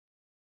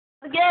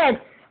Again,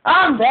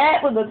 I'm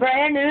back with a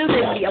brand new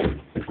video.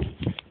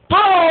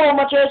 Oh,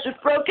 my chair is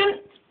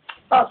broken.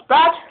 That's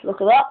bad.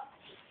 Look at that.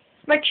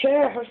 My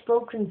chair has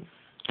broken.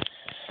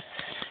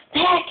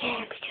 That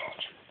can't be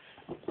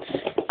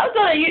good. I'm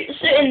gonna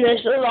sit in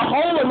this for the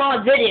whole of my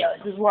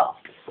videos as well.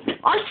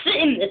 I sit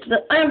in this for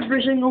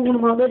every single one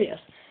of my videos,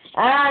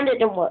 and it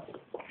didn't work.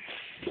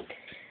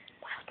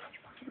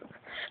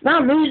 Now,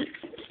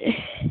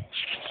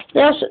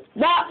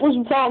 that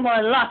was part of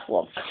my last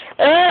one.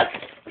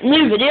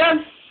 New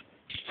video.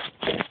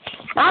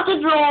 How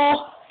to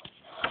draw.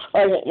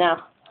 What is it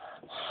now?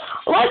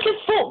 Like a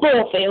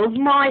football field,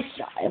 my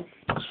style.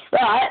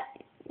 Right.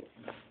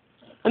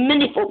 A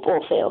mini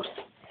football field.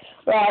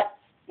 Right.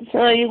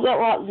 So you've got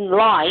like the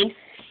line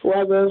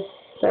where the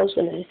cell's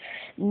going to be.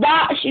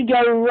 That should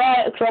go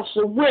right across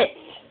the width,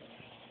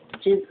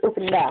 which is up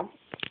and down.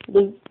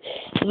 The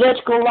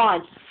vertical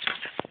line.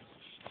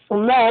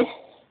 And then,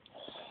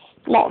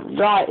 not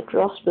right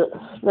across, but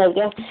there we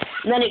go.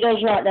 And then it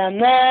goes right down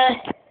there.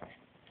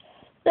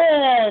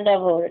 And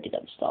I've already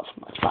got the start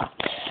for my slash.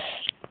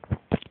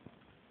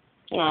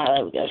 Ah,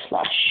 there we go,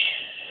 slash.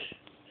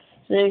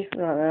 See,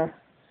 right there.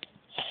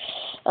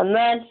 And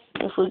then,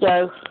 if we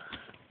go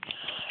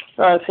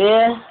right up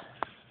here,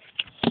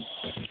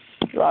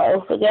 right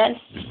up again,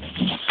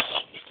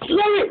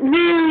 then it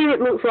really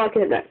looks like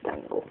a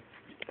rectangle.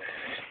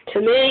 To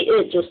me,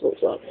 it just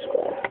looks like a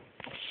square.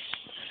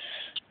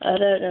 I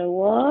don't know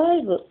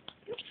why, but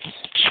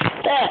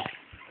there.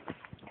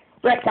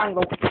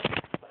 Rectangle.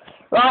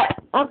 Right,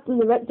 after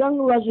the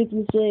rectangle, as you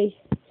can see,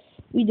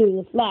 we do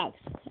the flags.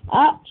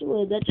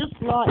 Actually, they're just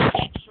like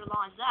extra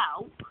lines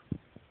out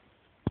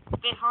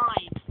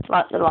behind,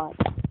 like the line.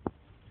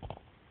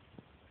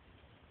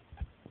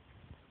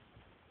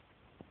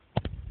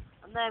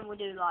 And then we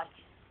do like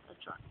a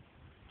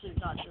two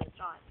sides of a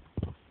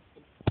triangle.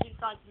 Two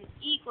sides of an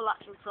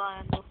equilateral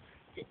triangle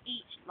to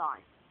each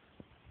line.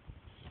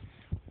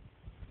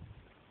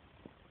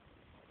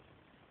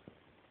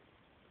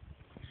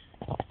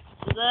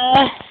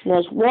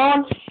 There's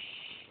one,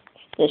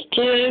 there's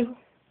two,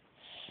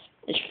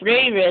 there's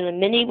three, really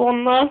mini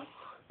one though.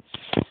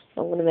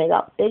 I'm going to make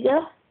that bigger,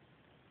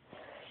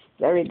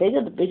 very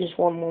bigger, the biggest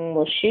one on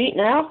the sheet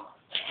now.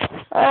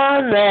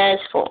 And there's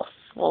four,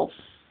 well,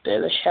 bit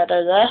of a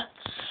shadow there.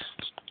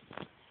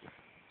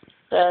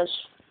 There's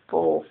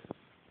four.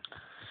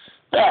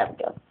 There we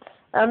go.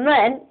 And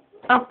then,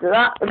 after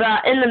that,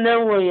 about in the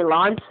middle of your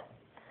lines,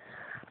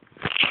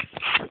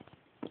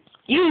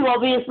 you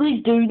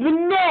obviously do the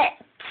net.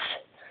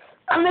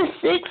 And the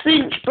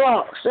 6-inch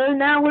box. So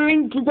now we're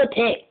into the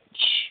pitch.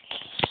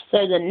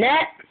 So the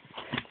net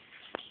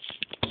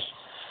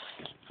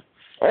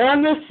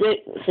and the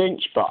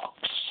 6-inch box.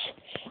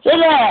 So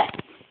there.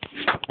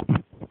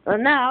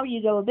 And now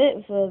you go a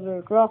bit further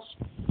across.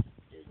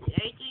 Do the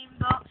 18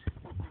 box,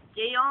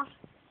 D on,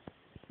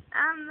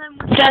 and then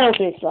we channel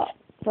this side.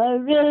 So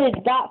really,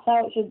 that's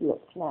how it should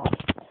look now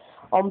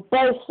on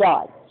both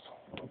sides.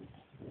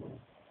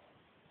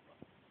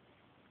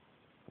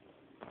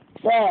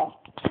 There.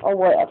 Oh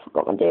wait, I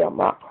forgot my D on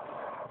that.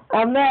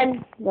 And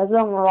then there's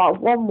only like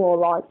one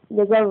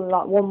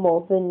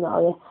more thing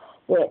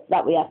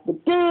that we have to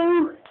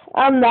do,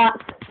 and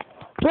that's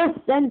the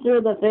centre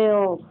of the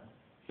field.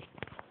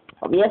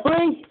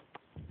 Obviously.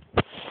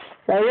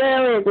 So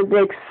really it's a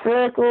big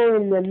circle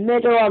in the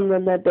middle and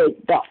then a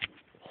big dot.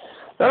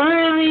 So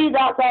really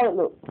that's how it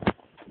looks.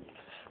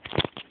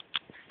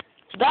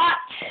 That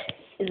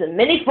is a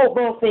mini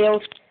football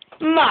field,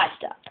 my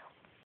style.